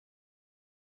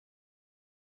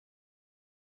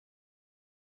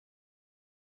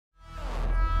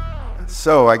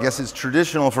So I guess it's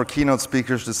traditional for keynote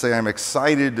speakers to say I'm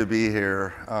excited to be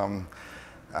here.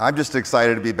 I'm just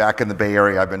excited to be back in the Bay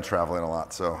Area. I've been traveling a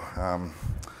lot, so.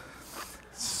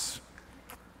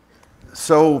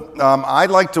 I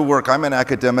like to work, I'm an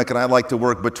academic, and I like to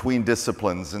work between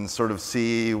disciplines and sort of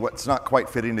see what's not quite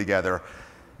fitting together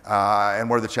and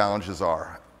where the challenges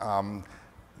are.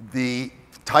 The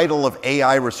title of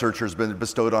AI researcher has been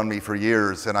bestowed on me for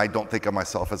years, and I don't think of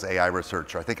myself as AI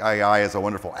researcher. I think AI is a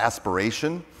wonderful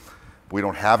aspiration. We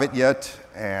don't have it yet,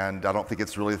 and I don't think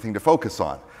it's really a thing to focus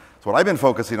on. So what I've been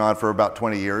focusing on for about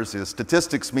 20 years is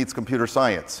statistics meets computer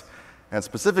science, and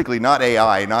specifically not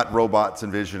AI, not robots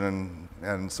and vision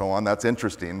and so on. That's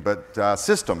interesting, but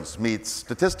systems meets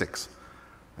statistics.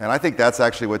 And I think that's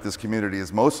actually what this community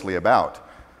is mostly about.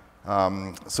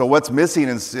 So what's missing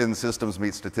in systems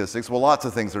meets statistics? Well, lots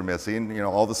of things are missing. You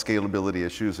know, all the scalability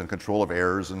issues and control of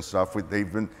errors and stuff.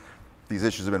 These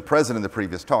issues have been present in the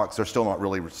previous talks. They're still not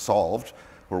really solved.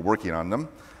 We're working on them.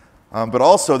 But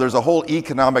also, there's a whole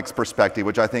economics perspective,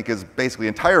 which I think is basically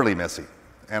entirely missing.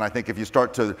 And I think if you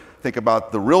start to think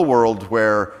about the real world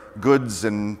where goods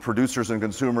and producers and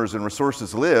consumers and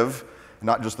resources live,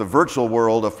 not just the virtual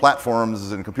world of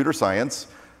platforms and computer science,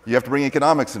 you have to bring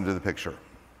economics into the picture.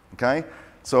 Okay?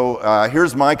 So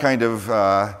here's my kind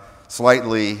of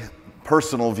slightly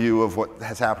personal view of what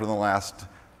has happened in the last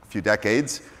few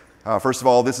decades. First of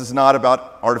all, this is not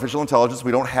about artificial intelligence.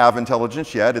 We don't have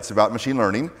intelligence yet. It's about machine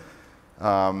learning.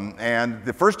 And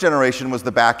the first generation was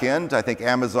the back end. I think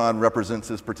Amazon represents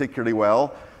this particularly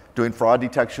well, doing fraud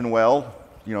detection well.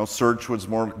 You know, search was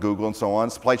more Google and so on.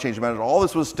 Supply chain management, all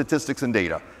this was statistics and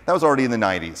data. That was already in the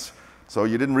 90s. So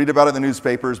you didn't read about it in the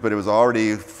newspapers, but it was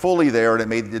already fully there,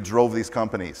 and it drove these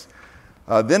companies.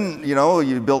 Then, you know,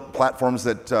 you built platforms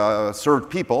that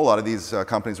served people. A lot of these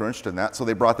companies were interested in that, so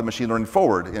they brought the machine learning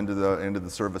forward into the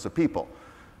service of people.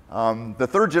 The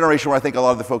third generation, where I think a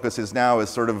lot of the focus is now, is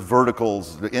sort of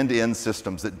verticals, the end-to-end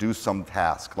systems that do some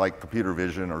task, like computer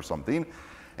vision or something.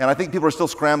 And I think people are still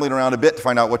scrambling around a bit to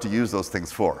find out what to use those things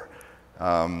for.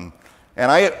 And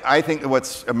I think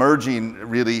what's emerging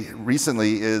really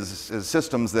recently is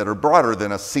systems that are broader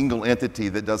than a single entity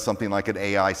that does something like an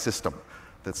AI system.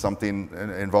 That's something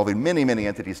involving many, many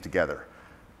entities together.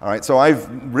 All right, so I've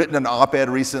written an op-ed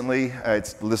recently.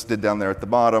 It's listed down there at the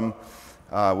bottom,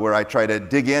 where I try to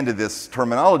dig into this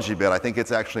terminology a bit. I think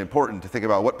it's actually important to think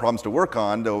about what problems to work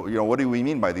on. You know, what do we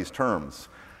mean by these terms?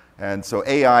 And so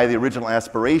AI, the original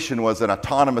aspiration was an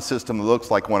autonomous system that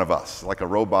looks like one of us, like a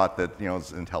robot that, you know,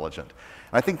 is intelligent.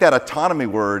 And I think that autonomy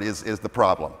word is the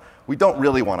problem. We don't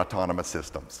really want autonomous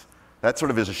systems. That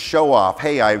sort of is a show-off.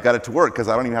 Hey, I've got it to work because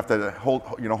I don't even have to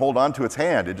hold on to its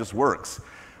hand. It just works.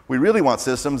 We really want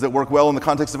systems that work well in the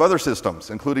context of other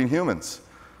systems, including humans.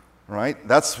 Right?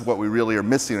 That's what we really are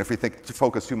missing if we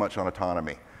focus too much on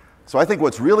autonomy. So I think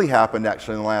what's really happened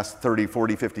actually in the last 30,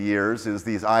 40, 50 years is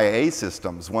these IA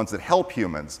systems, ones that help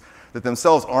humans, that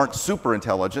themselves aren't super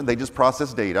intelligent. They just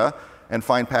process data and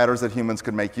find patterns that humans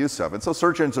can make use of. And so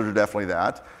search engines are definitely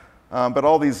that. But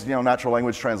all these natural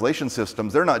language translation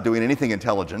systems, they're not doing anything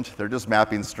intelligent. They're just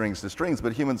mapping strings to strings,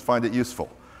 but humans find it useful.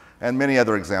 And many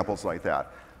other examples like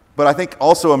that. But I think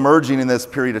also emerging in this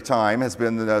period of time has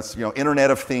been this,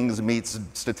 Internet of Things meets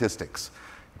statistics.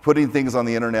 Putting things on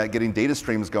the internet, getting data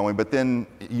streams going, but then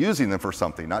using them for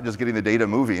something, not just getting the data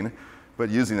moving, but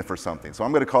using it for something. So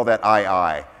I'm going to call that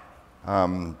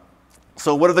II.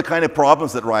 So what are the kind of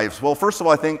problems that rise? Well, first of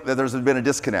all, I think that there's been a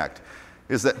disconnect,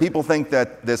 is that people think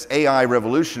that this AI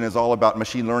revolution is all about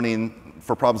machine learning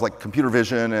for problems like computer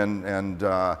vision and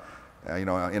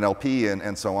NLP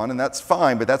and so on, and that's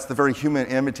fine, but that's the very human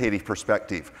imitative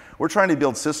perspective. We're trying to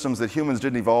build systems that humans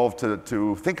didn't evolve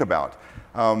to think about,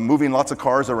 moving lots of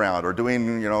cars around or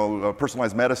doing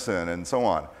personalized medicine and so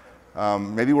on.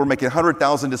 Maybe we're making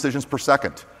 100,000 decisions per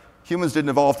second. Humans didn't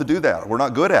evolve to do that. We're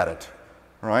not good at it,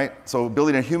 right? So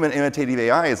building a human imitative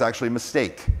AI is actually a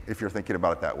mistake if you're thinking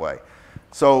about it that way.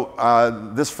 So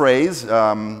this phrase,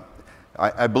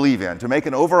 I believe in. To make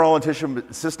an overall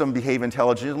system behave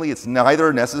intelligently, it's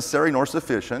neither necessary nor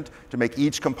sufficient to make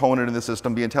each component in the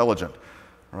system be intelligent,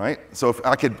 right? So if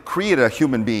I could create a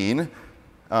human being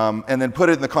and then put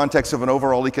it in the context of an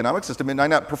overall economic system, it might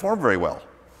not perform very well,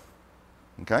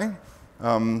 okay?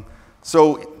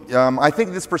 I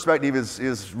think this perspective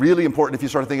is really important if you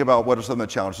start to think about what are some of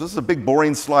the challenges. This is a big,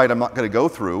 boring slide I'm not going to go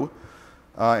through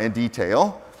in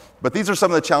detail. But these are some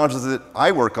of the challenges that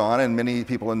I work on, and many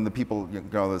people in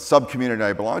the sub-community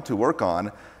I belong to work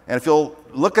on. And if you'll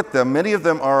look at them, many of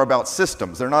them are about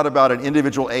systems. They're not about an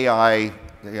individual AI,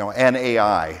 an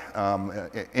AI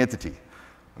entity.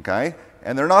 okay?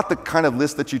 And they're not the kind of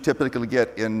list that you typically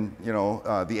get in,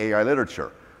 the AI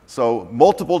literature. So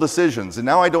multiple decisions, and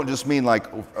now I don't just mean like,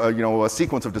 a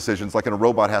sequence of decisions like a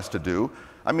robot has to do.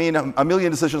 I mean a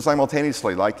million decisions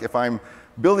simultaneously. Like if I'm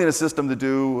building a system to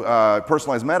do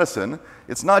personalized medicine,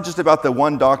 it's not just about the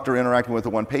one doctor interacting with the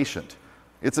one patient.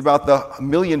 It's about the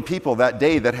million people that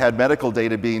day that had medical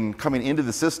data coming into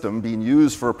the system, being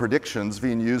used for predictions,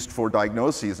 being used for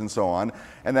diagnoses and so on,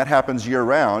 and that happens year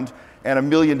round, and a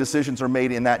million decisions are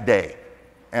made in that day.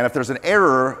 And if there's an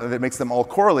error that makes them all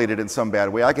correlated in some bad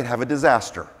way, I could have a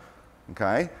disaster,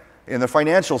 okay? In the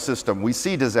financial system, we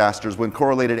see disasters when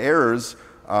correlated errors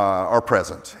are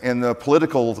present. In the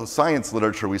political science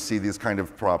literature, we see these kind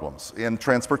of problems. In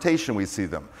transportation, we see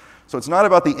them. So it's not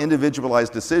about the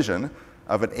individualized decision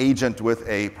of an agent with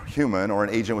a human or an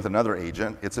agent with another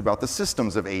agent. It's about the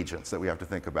systems of agents that we have to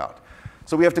think about.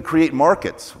 So we have to create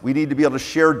markets. We need to be able to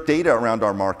share data around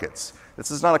our markets.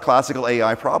 This is not a classical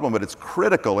AI problem, but it's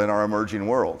critical in our emerging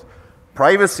world.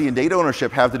 Privacy and data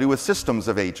ownership have to do with systems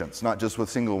of agents, not just with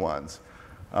single ones.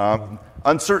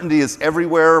 Uncertainty is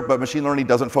everywhere, but machine learning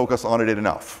doesn't focus on it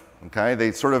enough. Okay?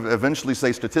 They sort of eventually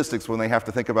say statistics when they have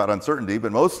to think about uncertainty,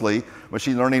 but mostly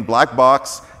machine learning, black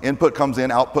box, input comes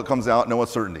in, output comes out, no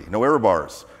uncertainty, no error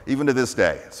bars, even to this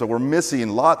day. So we're missing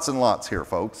lots and lots here,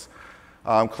 folks.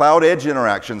 Cloud edge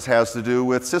interactions has to do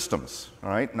with systems, all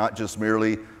right? Not just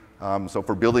merely, so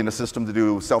for building a system to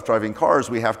do self-driving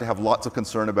cars, we have to have lots of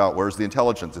concern about where's the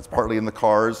intelligence. It's partly in the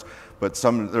cars, but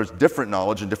there's different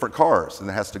knowledge in different cars, and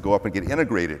it has to go up and get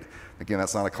integrated. Again,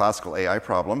 that's not a classical AI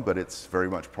problem, but it's very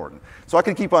much important. So I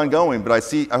can keep on going, but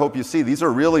I hope you see, these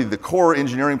are really the core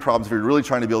engineering problems if you're really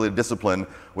trying to build a discipline,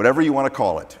 whatever you want to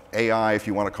call it, AI if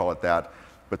you want to call it that.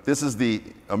 But this is the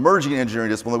emerging engineering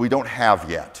discipline that we don't have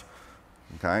yet,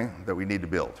 okay, that we need to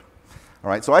build. All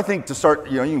right, so I think to start,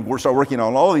 you can start working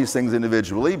on all of these things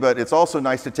individually, but it's also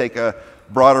nice to take a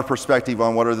broader perspective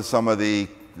on what are some of the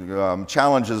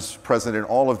challenges present in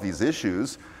all of these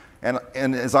issues. And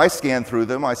as I scan through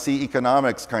them, I see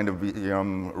economics kind of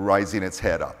rising its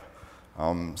head up.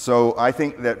 So I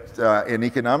think that in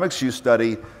economics, you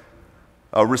study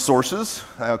resources.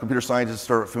 Computer scientists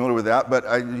are familiar with that, but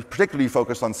I particularly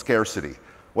focus on scarcity.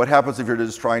 What happens if you're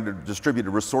just trying to distribute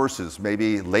resources,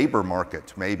 maybe labor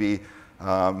market, maybe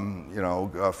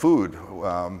food,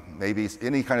 maybe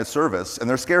any kind of service, and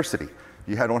there's scarcity.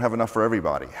 You don't have enough for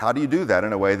everybody. How do you do that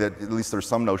in a way that at least there's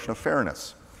some notion of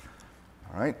fairness?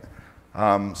 All right.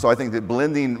 So I think that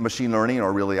blending machine learning,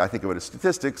 or really I think of it as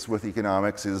statistics, with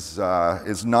economics is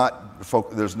not.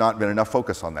 There's not been enough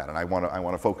focus on that, and I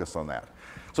want to focus on that.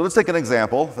 So let's take an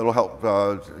example that'll help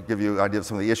give you an idea of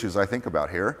some of the issues I think about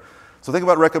here. So think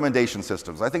about recommendation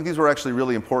systems. I think these were actually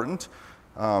really important.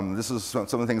 This is some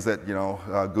of the things that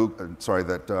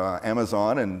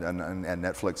Amazon and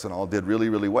Netflix and all did really,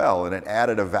 really well, and it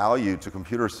added a value to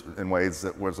computers in ways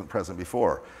that wasn't present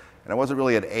before. And it wasn't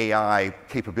really an AI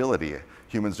capability.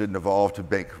 Humans didn't evolve to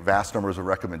make vast numbers of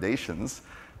recommendations,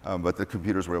 but the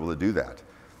computers were able to do that.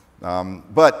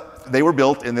 But they were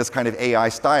built in this kind of AI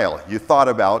style. You thought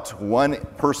about one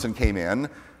person came in,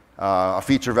 a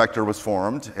feature vector was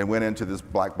formed and went into this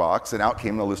black box, and out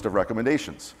came a list of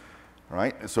recommendations.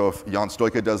 Right? So if Jan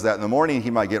Stoika does that in the morning, he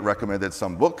might get recommended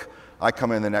some book. I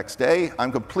come in the next day,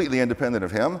 I'm completely independent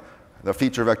of him. The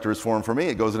feature vector is formed for me,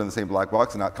 it goes into the same black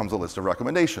box, and out comes a list of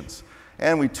recommendations.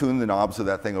 And we tune the knobs of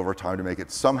that thing over time to make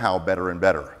it somehow better and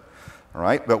better. All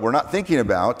right? But we're not thinking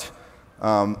about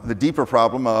the deeper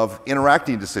problem of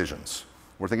interacting decisions.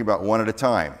 We're thinking about one at a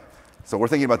time. So we're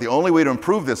thinking about the only way to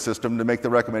improve this system to make the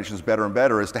recommendations better and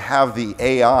better is to have the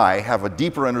AI have a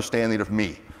deeper understanding of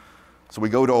me. So we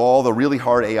go to all the really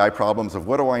hard AI problems of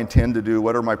what do I intend to do,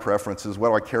 what are my preferences, what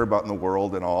do I care about in the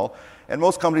world and all. And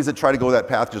most companies that try to go that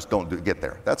path just don't get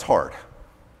there. That's hard.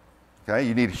 Okay?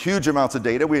 You need huge amounts of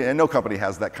data, and no company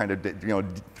has that kind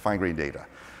of fine-grained data.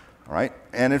 All right?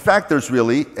 And in fact, there's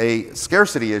really a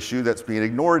scarcity issue that's being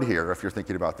ignored here if you're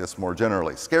thinking about this more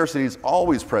generally. Scarcity is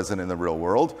always present in the real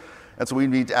world, and so we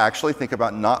need to actually think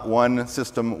about not one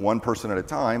system, one person at a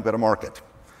time, but a market.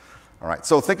 All right,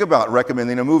 so think about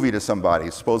recommending a movie to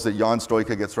somebody. Suppose that Jan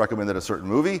Stoika gets recommended a certain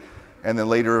movie, and then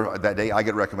later that day I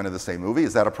get recommended the same movie.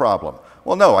 Is that a problem?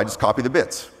 Well, no, I just copy the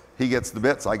bits. He gets the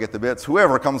bits, I get the bits.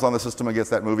 Whoever comes on the system and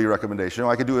gets that movie recommendation,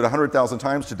 I could do it 100,000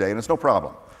 times today, and it's no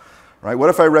problem. Right?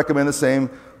 What if I recommend the same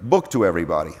book to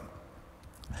everybody?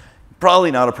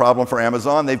 Probably not a problem for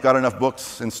Amazon. They've got enough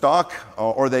books in stock,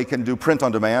 or they can do print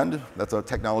on demand. That's a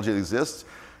technology that exists.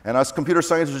 And us computer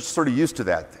scientists are just sort of used to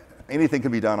that. Anything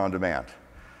can be done on demand,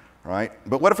 right?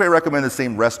 But what if I recommend the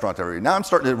same restaurant to everybody? Now I'm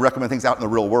starting to recommend things out in the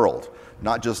real world,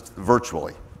 not just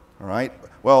virtually, All right?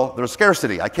 Well, there's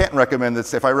scarcity. I can't recommend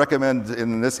this. If I recommend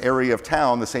in this area of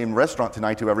town the same restaurant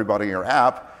tonight to everybody in your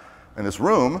app, in this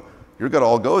room, you're going to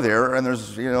all go there, and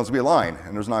there's going to be a line,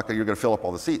 and you're going to fill up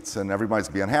all the seats, and everybody's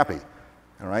going to be unhappy.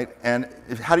 All right? And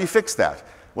how do you fix that?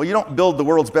 Well, you don't build the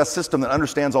world's best system that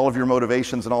understands all of your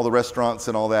motivations and all the restaurants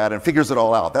and all that and figures it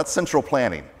all out. That's central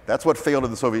planning. That's what failed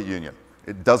in the Soviet Union.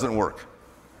 It doesn't work.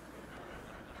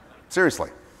 Seriously.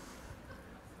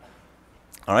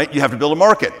 All right? You have to build a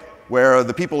market where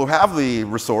the people who have the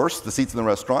resource, the seats in the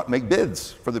restaurant, make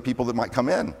bids for the people that might come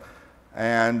in.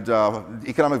 And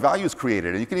economic value is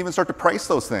created. And you can even start to price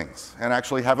those things and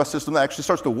actually have a system that actually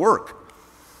starts to work.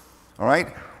 All right?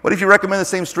 What if you recommend the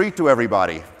same street to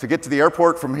everybody? To get to the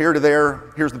airport from here to there,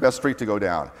 here's the best street to go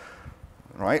down.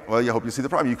 All right? Well, you hope you see the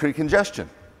problem. You create congestion.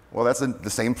 Well, that's the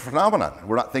same phenomenon.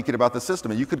 We're not thinking about the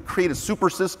system. And you could create a super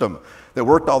system that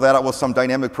worked all that out with some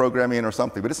dynamic programming or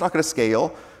something, but it's not going to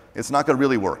scale. It's not going to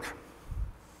really work.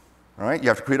 All right? You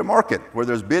have to create a market where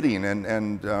there's bidding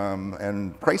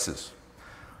and prices.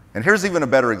 And here's even a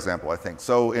better example, I think.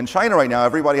 So in China right now,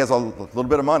 everybody has a little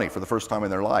bit of money for the first time in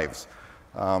their lives.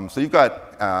 So you've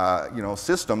got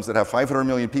systems that have 500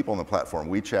 million people on the platform,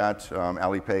 WeChat,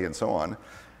 Alipay, and so on.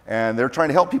 And they're trying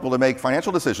to help people to make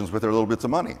financial decisions with their little bits of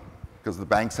money because the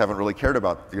banks haven't really cared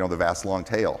about the vast long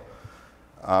tail.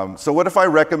 So what if I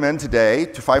recommend today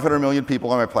to 500 million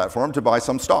people on my platform to buy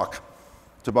some stock,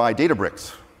 to buy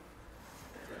Databricks?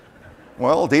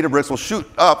 Well, Databricks will shoot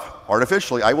up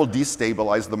artificially. I will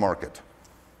destabilize the market,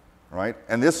 right?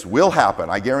 And this will happen.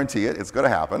 I guarantee it. It's going to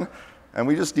happen. And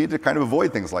we just need to kind of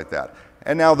avoid things like that.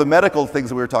 And now the medical things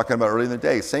that we were talking about earlier in the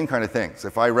day, same kind of things.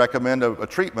 If I recommend a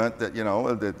treatment that,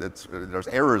 there's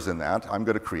errors in that, I'm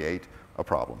going to create a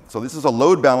problem. So this is a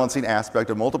load balancing aspect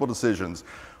of multiple decisions,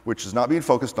 which is not being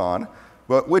focused on,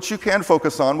 but which you can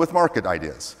focus on with market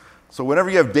ideas. So whenever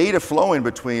you have data flowing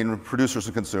between producers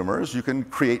and consumers, you can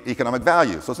create economic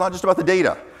value. So it's not just about the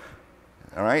data,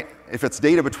 all right? If it's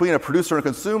data between a producer and a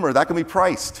consumer, that can be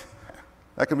priced.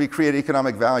 That can be create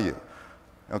economic value.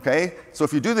 Okay? So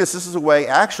if you do this, this is a way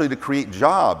actually to create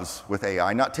jobs with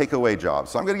AI, not take away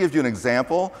jobs. So I'm going to give you an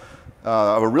example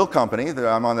of a real company that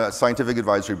I'm on the scientific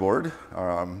advisory board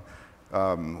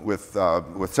with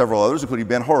several others, including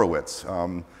Ben Horowitz.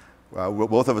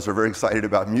 Both of us are very excited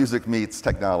about music meets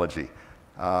technology.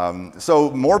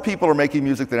 So more people are making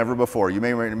music than ever before. You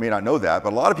may or may not know that,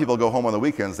 but a lot of people go home on the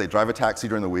weekends. They drive a taxi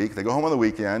during the week. They go home on the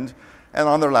weekend, and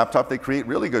on their laptop, they create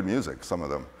really good music, some of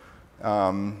them.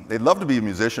 They'd love to be a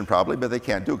musician probably, but they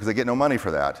can't do it because they get no money for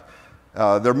that.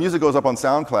 Their music goes up on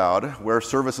SoundCloud, where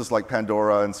services like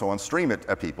Pandora and so on stream it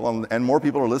at people, and more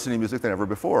people are listening to music than ever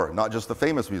before, not just the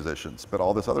famous musicians, but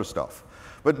all this other stuff.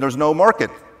 But there's no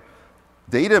market.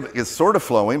 Data is sort of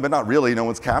flowing, but not really. No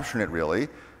one's capturing it really,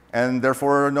 and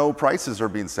therefore no prices are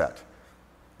being set.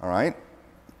 All right?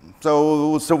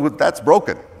 So that's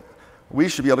broken. We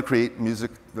should be able to create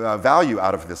music value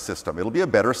out of this system. It'll be a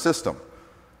better system.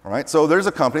 All right, so there's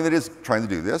a company that is trying to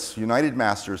do this. United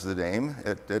Masters is the name.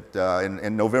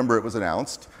 In November it was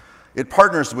announced. It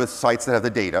partners with sites that have the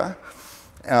data.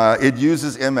 It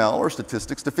uses ML or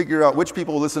statistics to figure out which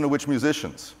people listen to which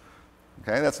musicians.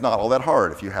 Okay, that's not all that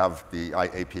hard if you have the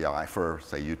API for,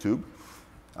 say, YouTube.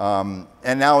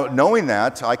 And now knowing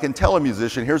that, I can tell a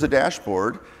musician, here's a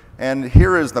dashboard, and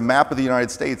here is the map of the United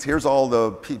States. Here's all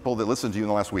the people that listened to you in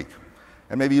the last week.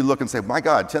 And maybe you look and say, my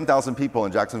God, 10,000 people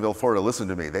in Jacksonville, Florida listened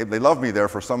to me. They love me there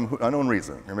for some unknown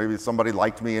reason. Or maybe somebody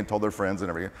liked me and told their friends and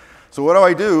everything. So what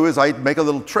I do is I make a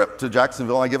little trip to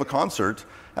Jacksonville, I give a concert,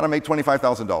 and I make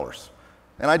 $25,000.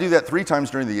 And I do that 3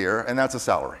 times during the year, and that's a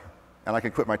salary. And I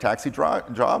can quit my taxi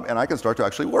job, and I can start to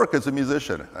actually work as a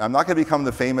musician. I'm not going to become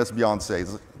the famous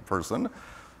Beyonce person,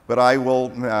 but I will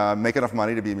make enough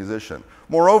money to be a musician.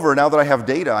 Moreover, now that I have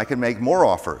data, I can make more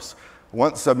offers.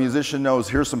 Once a musician knows,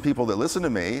 here's some people that listen to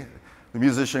me, the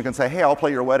musician can say, hey, I'll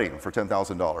play your wedding for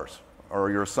 $10,000, or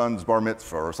your son's bar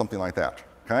mitzvah, or something like that,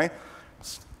 okay?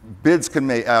 Bids can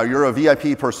make, you're a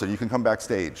VIP person, you can come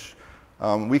backstage.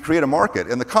 We create a market,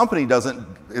 and the company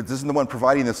isn't the one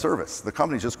providing the service. The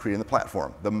company's just creating the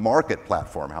platform. The market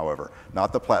platform, however,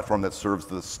 not the platform that serves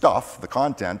the stuff, the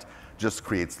content, just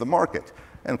creates the market.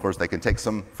 And of course, they can take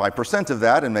some 5% of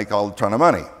that and make a ton of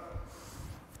money.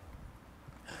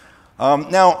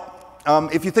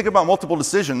 If you think about multiple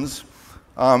decisions,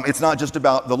 it's not just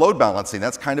about the load balancing.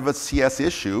 That's kind of a CS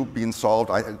issue being solved,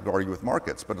 I argue, with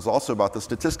markets, but it's also about the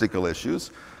statistical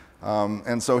issues.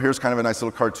 And so here's kind of a nice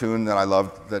little cartoon that I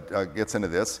love that gets into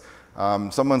this.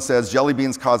 Someone says jelly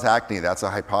beans cause acne. That's a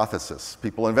hypothesis.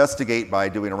 People investigate by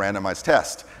doing a randomized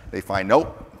test. They find,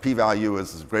 nope, p-value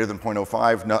is greater than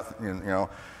 0.05,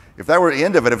 If that were the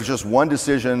end of it, if it's just one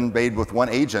decision made with one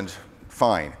agent,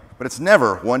 fine. But it's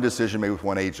never one decision made with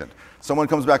one agent. Someone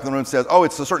comes back in the room and says, oh,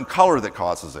 it's a certain color that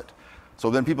causes it. So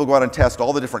then people go out and test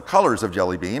all the different colors of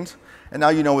jelly beans, and now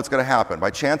you know what's going to happen. By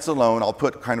chance alone, I'll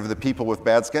put kind of the people with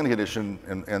bad skin condition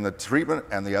in the treatment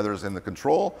and the others in the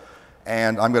control,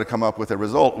 and I'm going to come up with a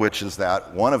result, which is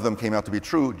that one of them came out to be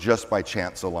true just by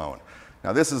chance alone.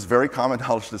 Now, this is very common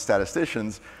knowledge to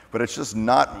statisticians, but it's just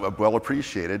not well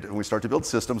appreciated when we start to build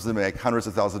systems that make hundreds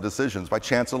of thousands of decisions. By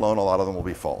chance alone, a lot of them will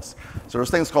be false. So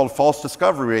there's things called false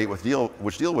discovery rate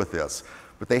which deal with this,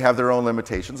 but they have their own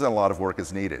limitations and a lot of work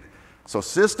is needed. So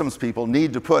systems people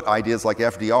need to put ideas like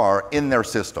FDR in their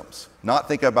systems, not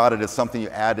think about it as something you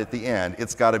add at the end.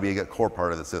 It's got to be a core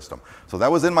part of the system. So that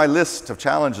was in my list of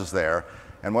challenges there.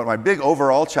 And what my big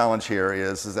overall challenge here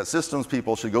is that systems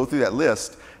people should go through that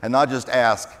list and not just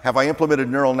ask, have I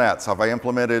implemented neural nets? Have I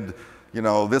implemented,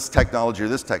 this technology or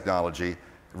this technology?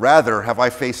 Rather, have I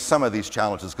faced some of these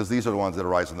challenges? Because these are the ones that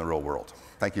arise in the real world.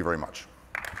 Thank you very much.